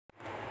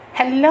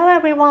Hello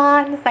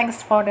everyone!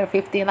 Thanks for the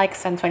 50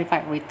 likes and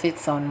 25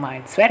 retweets on my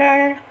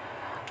Twitter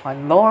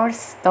on lore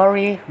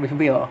story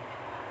reveal.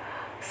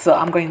 So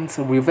I'm going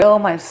to reveal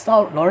my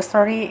lore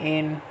story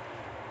in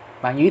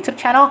my YouTube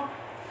channel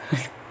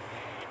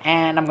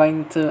and I'm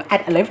going to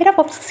add a little bit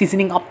of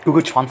seasoning of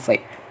Google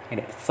Translate in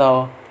it.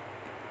 So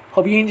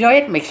hope you enjoy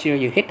it. Make sure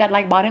you hit that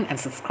like button and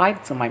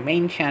subscribe to my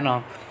main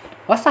channel.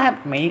 I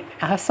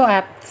also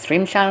have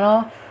stream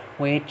channel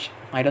which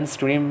I don't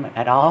stream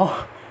at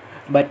all.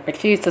 But make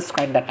sure you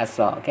subscribe that as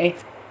well, okay?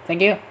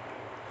 Thank you,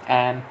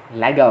 and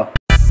let's go!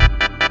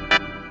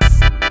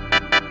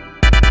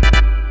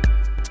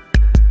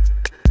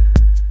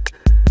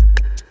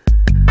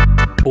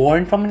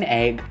 Born from an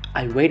egg,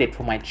 I waited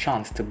for my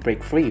chance to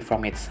break free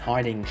from its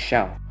hardening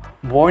shell.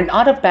 Born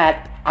out of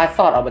bed, I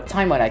thought of a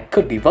time when I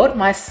could devote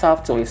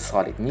myself to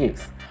exotic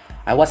news.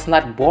 I was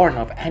not born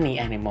of any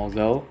animal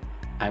though.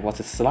 I was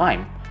a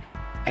slime.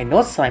 I know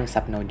slimes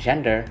have no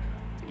gender,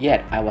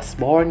 yet I was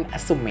born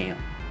as a male.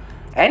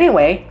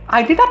 Anyway,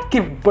 I did not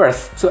give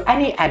birth to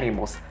any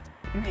animals.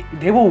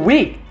 They were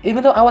weak,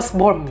 even though I was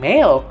born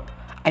male.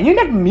 I knew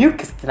that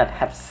mucus did not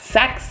have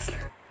sex.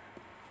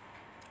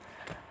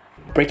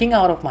 Breaking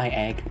out of my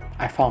egg,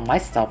 I found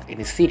myself in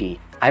the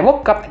city. I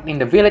woke up in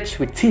the village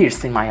with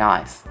tears in my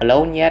eyes.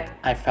 Alone yet,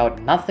 I felt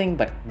nothing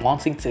but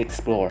wanting to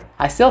explore.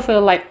 I still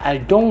feel like I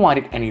don't want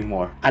it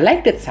anymore. I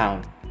like the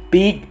town,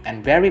 big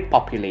and very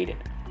populated.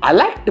 I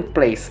like the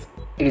place.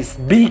 It is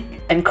big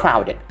and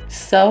crowded.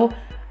 So,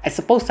 I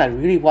suppose I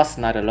really was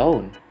not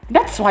alone.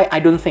 That's why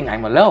I don't think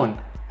I'm alone.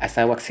 As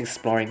I was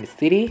exploring the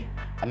city,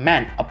 a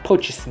man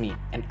approaches me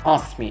and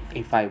asks me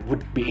if I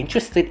would be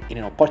interested in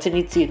an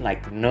opportunity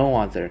like no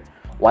other.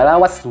 While I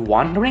was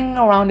wandering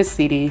around the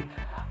city,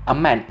 a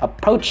man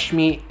approached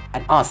me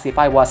and asked if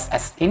I was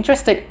as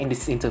interested in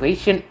this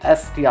situation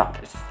as the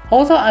others.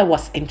 Although I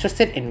was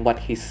interested in what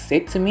he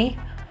said to me,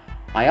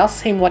 I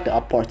asked him what the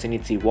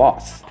opportunity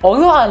was.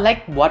 Although I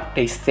liked what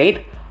they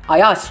said, I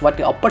asked what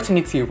the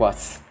opportunity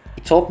was.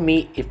 He told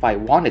me if I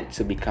wanted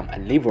to become a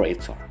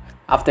liberator.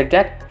 After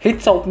that, he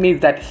told me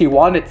that he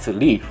wanted to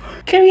leave.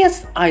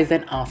 Curious, I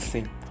then asked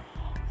him,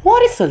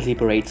 "What is a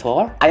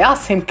liberator?" I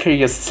asked him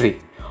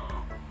curiously,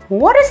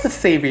 "What is the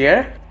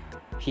savior?"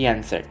 He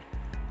answered,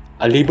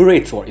 "A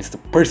liberator is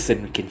the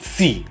person who can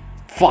see,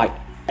 fight,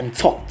 and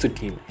talk to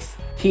demons."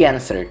 He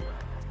answered,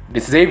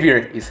 "The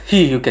savior is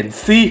he who can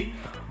see,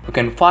 who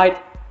can fight,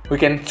 who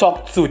can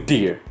talk to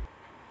deer."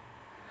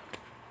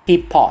 He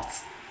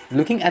paused,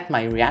 looking at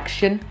my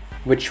reaction,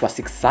 which was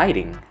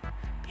exciting.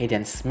 He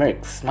then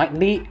smirked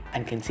slightly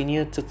and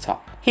continued to talk.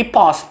 He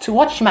paused to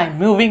watch my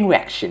moving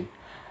reaction.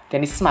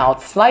 Then he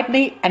smiled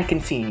slightly and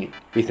continued.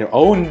 "With your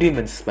own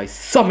demons by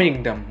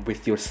summoning them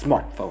with your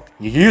smartphone.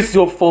 You use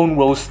your phone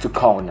rolls to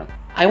call them."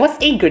 I was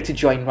eager to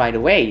join right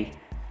away.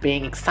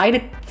 Being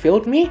excited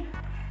filled me,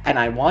 and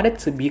I wanted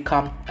to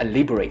become a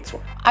liberator.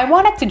 I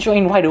wanted to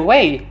join right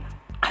away.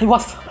 I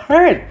was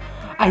hurt.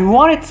 I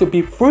wanted to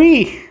be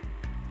free.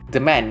 The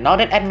man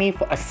nodded at me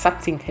for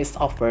accepting his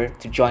offer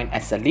to join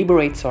as a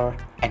liberator,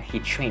 and he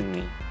trained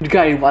me. The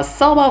guy was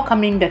so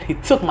welcoming that he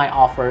took my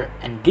offer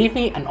and gave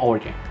me an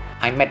order.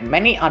 I met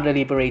many other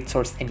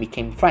liberators and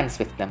became friends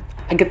with them.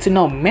 I got to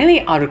know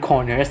many other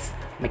corners,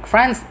 make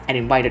friends, and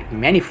invited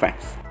many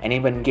friends, and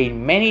even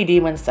gained many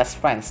demons as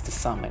friends to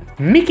summon.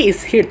 Mickey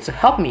is here to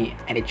help me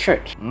and the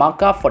church,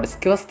 Maka for the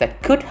skills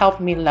that could help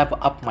me level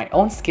up my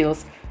own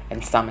skills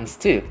and summons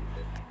too,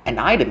 and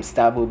items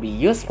that will be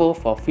useful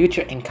for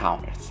future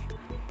encounters.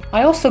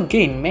 I also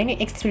gained many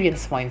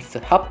experience points to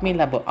help me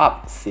level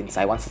up since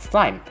I was a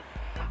slime.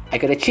 I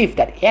could achieve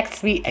that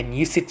XP and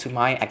use it to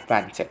my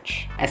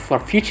advantage. As for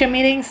future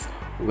meetings,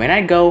 when I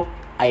go,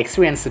 I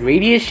experience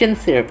radiation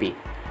therapy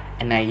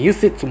and I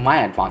use it to my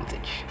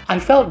advantage. I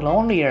felt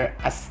lonelier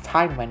as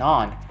time went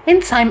on.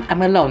 In time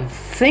I'm alone,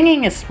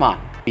 singing is fun.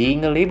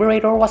 Being a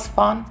liberator was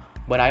fun,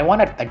 but I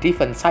wanted a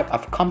different type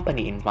of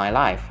company in my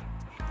life.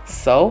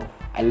 So,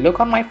 I looked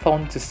on my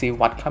phone to see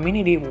what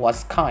community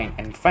was kind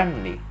and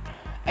friendly.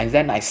 And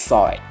then I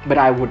saw it. But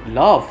I would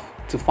love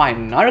to find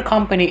another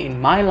company in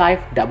my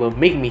life that will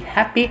make me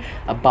happy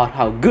about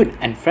how good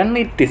and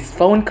friendly this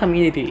phone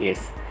community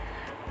is.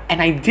 And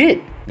I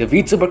did. The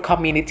VTuber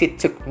community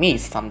took me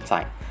some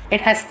time. It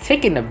has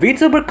taken the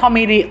VTuber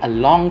community a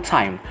long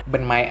time,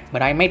 but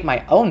I made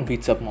my own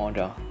VTube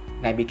model.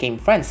 And I became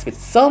friends with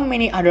so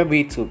many other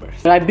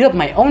VTubers. But I built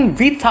my own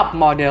VTube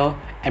model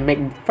and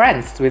made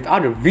friends with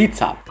other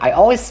VTube. I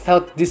always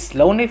felt this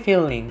lonely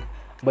feeling.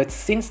 But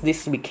since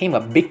this became a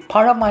big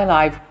part of my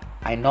life,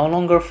 I no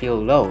longer feel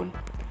alone.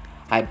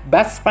 I have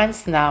best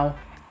friends now,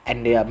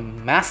 and they are a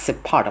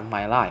massive part of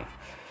my life.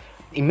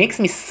 It makes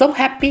me so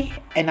happy,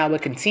 and I will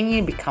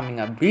continue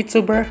becoming a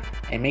VTuber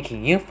and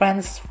making new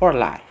friends for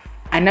life.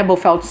 I never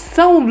felt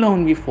so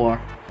alone before,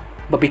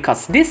 but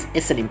because this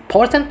is an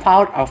important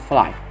part of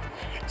life,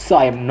 so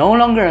I am no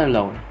longer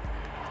alone.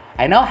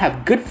 I now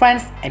have good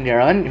friends, and they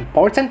are an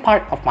important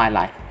part of my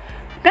life.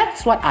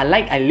 That's what I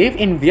like. I live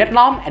in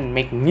Vietnam and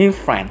make new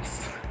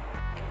friends.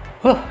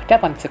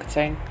 That one took a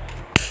turn.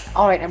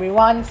 Alright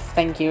everyone,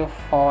 thank you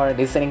for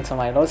listening to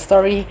my love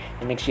story,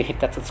 and make sure you hit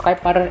that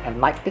subscribe button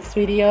and like this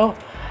video,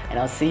 and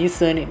I'll see you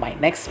soon in my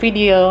next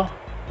video.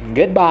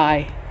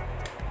 Goodbye.